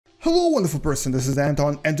Hello wonderful person, this is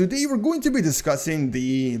Anton, and today we're going to be discussing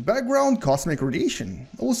the background cosmic radiation,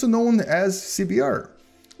 also known as CBR,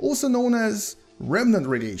 also known as remnant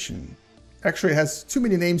radiation. Actually, it has too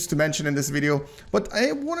many names to mention in this video, but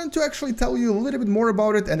I wanted to actually tell you a little bit more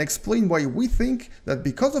about it and explain why we think that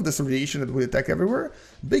because of this radiation that we detect everywhere,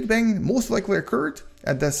 Big Bang most likely occurred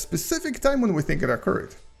at the specific time when we think it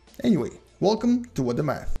occurred. Anyway, welcome to What the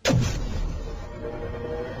Math.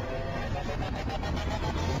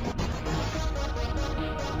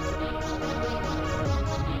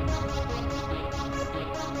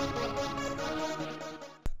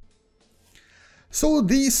 So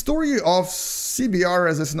the story of CBR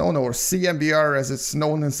as it's known, or CMBR as it's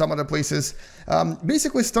known in some other places,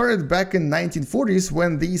 basically started back in 1940s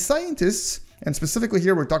when the scientists, and specifically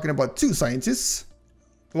here we're talking about two scientists,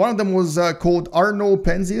 one of them was called Arno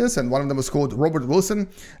Penzias and one of them was called Robert Wilson,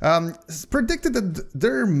 predicted that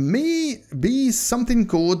there may be something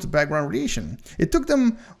called background radiation. It took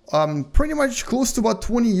them pretty much close to about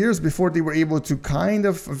 20 years before they were able to kind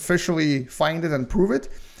of officially find it and prove it,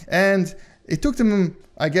 and it took them,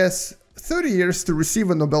 I guess, 30 years to receive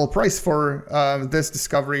a Nobel Prize for this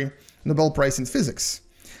discovery, Nobel Prize in Physics.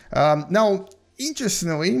 Now,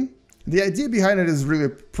 interestingly, the idea behind it is really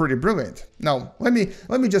pretty brilliant. Now, let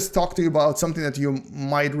me just talk to you about something that you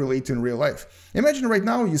might relate to in real life. Imagine right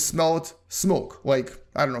now you smelled smoke, like,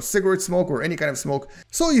 I don't know, cigarette smoke or any kind of smoke.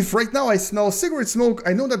 So if right now I smell cigarette smoke,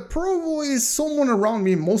 I know that probably someone around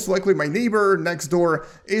me, most likely my neighbor next door,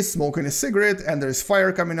 is smoking a cigarette and there's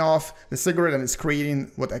fire coming off the cigarette and it's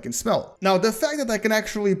creating what I can smell. Now, the fact that I can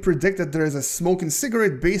actually predict that there is a smoking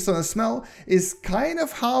cigarette based on a smell is kind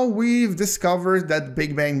of how we've discovered that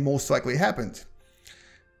Big Bang most likely happened.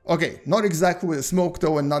 Okay, not exactly with the smoke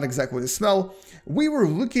though, and not exactly with the smell. We were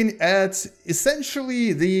looking at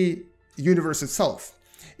essentially the universe itself.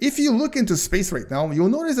 If you look into space right now, you'll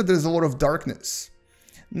notice that there's a lot of darkness.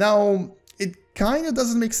 Now, it kind of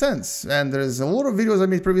doesn't make sense, and there's a lot of videos I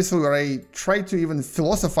made previously where I try to even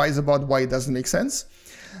philosophize about why it doesn't make sense.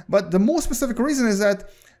 But the most specific reason is that,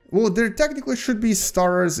 well, there technically should be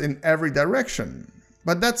stars in every direction,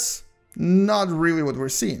 but that's not really what we're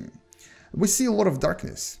seeing. We see a lot of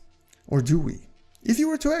darkness, or do we? If you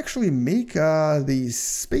were to actually make the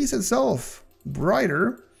space itself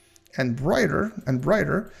brighter and brighter and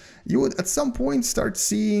brighter, you would at some point start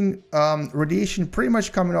seeing radiation pretty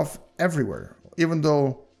much coming off everywhere, even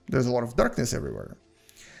though there's a lot of darkness everywhere.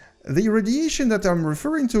 The radiation that I'm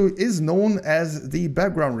referring to is known as the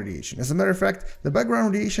background radiation. As a matter of fact, the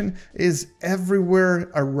background radiation is everywhere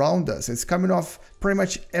around us. It's coming off pretty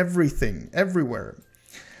much everything, everywhere.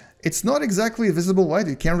 It's not exactly visible light,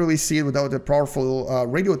 you can't really see it without a powerful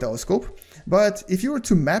radio telescope, but if you were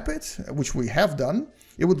to map it, which we have done,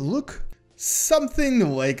 it would look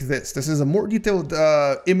something like this. This is a more detailed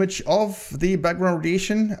image of the background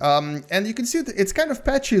radiation, and you can see that it's kind of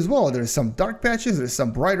patchy as well. There's some dark patches, there's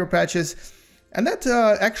some brighter patches, and that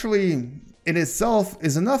actually in itself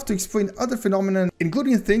is enough to explain other phenomena,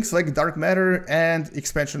 including things like dark matter and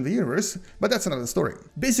expansion of the universe, but that's another story.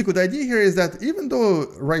 Basically, the idea here is that even though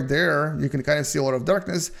right there you can kind of see a lot of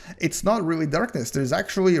darkness, it's not really darkness. There's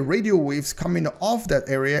actually radio waves coming off that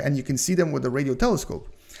area and you can see them with the radio telescope.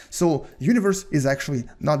 So the universe is actually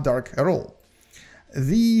not dark at all.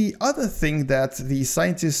 The other thing that the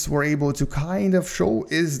scientists were able to kind of show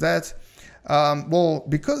is that well,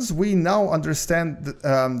 because we now understand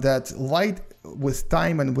that light with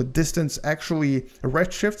time and with distance actually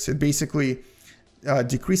redshifts, it basically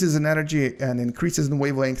decreases in energy and increases in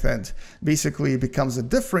wavelength and basically becomes a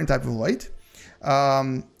different type of light.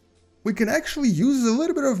 We can actually use a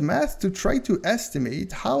little bit of math to try to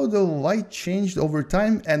estimate how the light changed over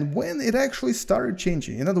time and when it actually started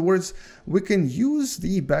changing. In other words, we can use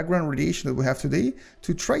the background radiation that we have today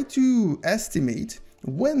to try to estimate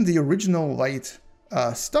when the original light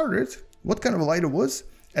started, what kind of a light it was,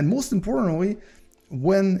 and most importantly,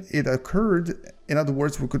 when it occurred. In other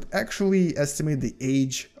words, we could actually estimate the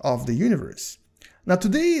age of the universe. Now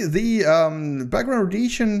today, the background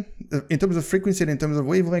radiation, in terms of frequency and in terms of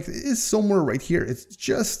wavelength, is somewhere right here. It's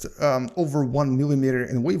just over 1 millimeter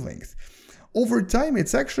in wavelength. Over time,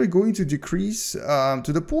 it's actually going to decrease to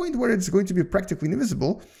the point where it's going to be practically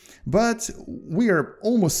invisible, but we are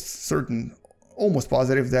almost certain, almost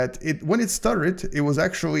positive that when it started, it was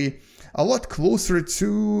actually a lot closer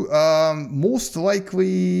to most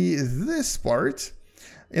likely this part.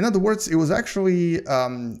 In other words, it was actually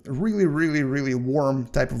really warm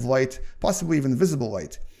type of light, possibly even visible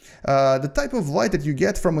light. The type of light that you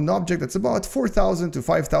get from an object that's about 4,000 to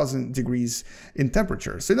 5,000 degrees in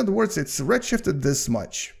temperature. So in other words, it's redshifted this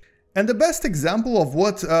much. And the best example of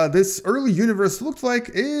what this early universe looked like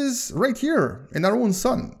is right here in our own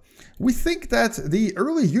sun. We think that the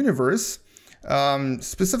early universe,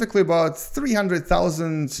 specifically about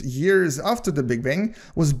 300,000 years after the Big Bang,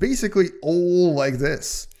 was basically all like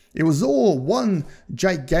this. It was all one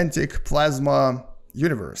gigantic plasma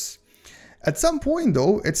universe. At some point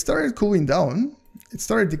though, it started cooling down, it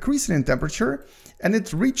started decreasing in temperature, and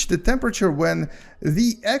it reached the temperature when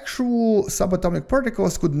the actual subatomic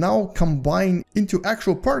particles could now combine into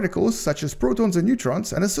actual particles such as protons and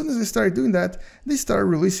neutrons, and as soon as they started doing that, they started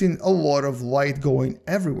releasing a lot of light going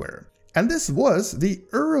everywhere. And this was the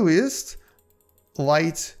earliest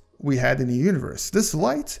light we had in the universe. This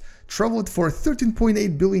light traveled for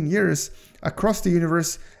 13.8 billion years across the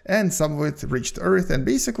universe, and some of it reached Earth, and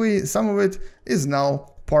basically some of it is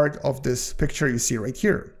now part of this picture you see right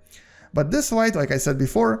here. But this light, like I said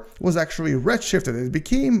before, was actually redshifted. It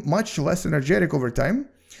became much less energetic over time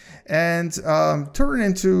and turned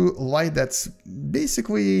into light that's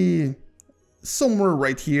basically somewhere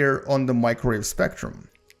right here on the microwave spectrum.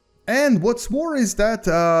 And what's more is that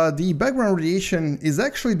the background radiation is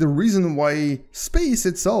actually the reason why space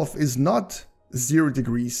itself is not 0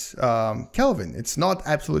 degrees Kelvin. It's not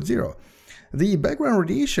absolute zero. The background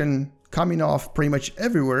radiation coming off pretty much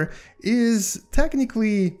everywhere is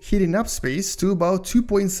technically heating up space to about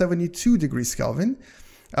 2.72 degrees Kelvin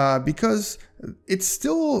because it's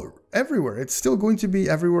still everywhere. It's still going to be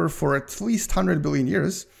everywhere for at least 100 billion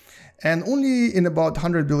years. And only in about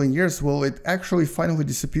 100 billion years will it actually finally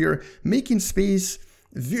disappear, making space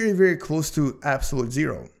very, very close to absolute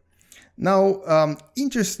zero. Now,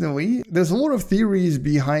 interestingly, there's a lot of theories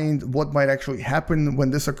behind what might actually happen when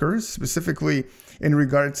this occurs, specifically in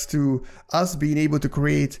regards to us being able to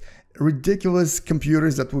create ridiculous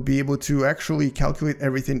computers that will be able to actually calculate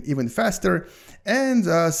everything even faster, and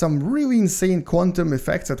some really insane quantum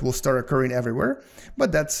effects that will start occurring everywhere,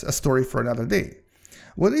 but that's a story for another day.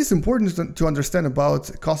 What is important to understand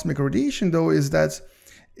about cosmic radiation, though, is that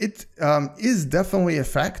it is definitely a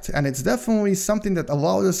fact, and it's definitely something that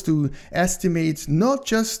allows us to estimate not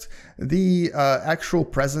just the actual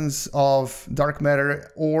presence of dark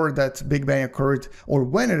matter or that Big Bang occurred or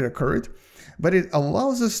when it occurred, but it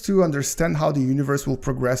allows us to understand how the universe will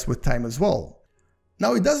progress with time as well.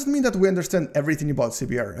 Now, it doesn't mean that we understand everything about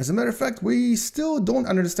CBR. As a matter of fact, we still don't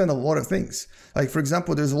understand a lot of things. Like, for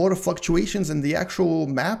example, there's a lot of fluctuations in the actual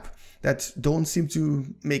map that don't seem to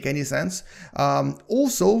make any sense.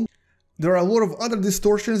 Also, there are a lot of other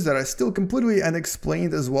distortions that are still completely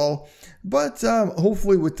unexplained as well. But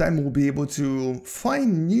hopefully with time we'll be able to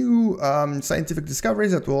find new scientific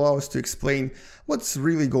discoveries that will allow us to explain what's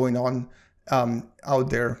really going on out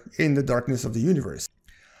there in the darkness of the universe.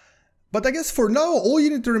 But I guess for now, all you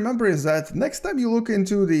need to remember is that next time you look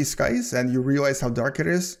into the skies and you realize how dark it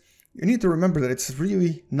is, you need to remember that it's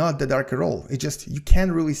really not that dark at all. It just, you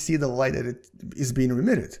can't really see the light that it is being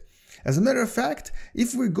emitted. As a matter of fact,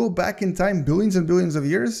 if we go back in time billions and billions of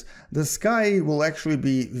years, the sky will actually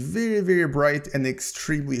be very, very bright and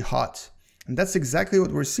extremely hot. And that's exactly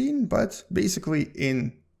what we're seeing, but basically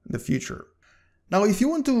in the future. Now, if you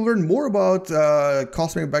want to learn more about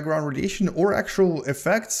cosmic background radiation or actual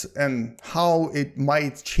effects and how it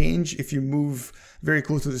might change if you move very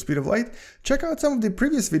close to the speed of light, check out some of the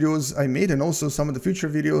previous videos I made and also some of the future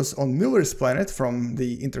videos on Miller's planet from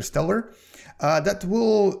the Interstellar that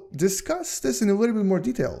will discuss this in a little bit more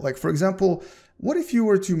detail. Like, for example, what if you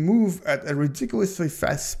were to move at a ridiculously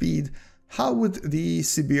fast speed? How would the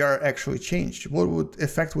CBR actually change? What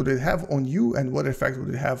effect would it have on you, and what effect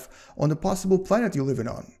would it have on the possible planet you're living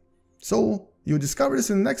on? So you'll discover this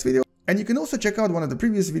in the next video. And you can also check out one of the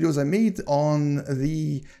previous videos I made on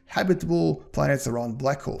the habitable planets around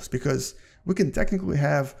black holes, because we can technically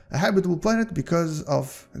have a habitable planet because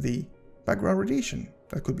of the background radiation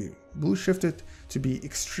that could be blue shifted to be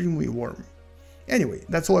extremely warm. Anyway,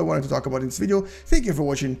 that's all I wanted to talk about in this video. Thank you for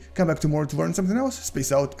watching. Come back tomorrow to learn something else.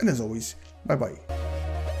 Space out, and as always, bye bye.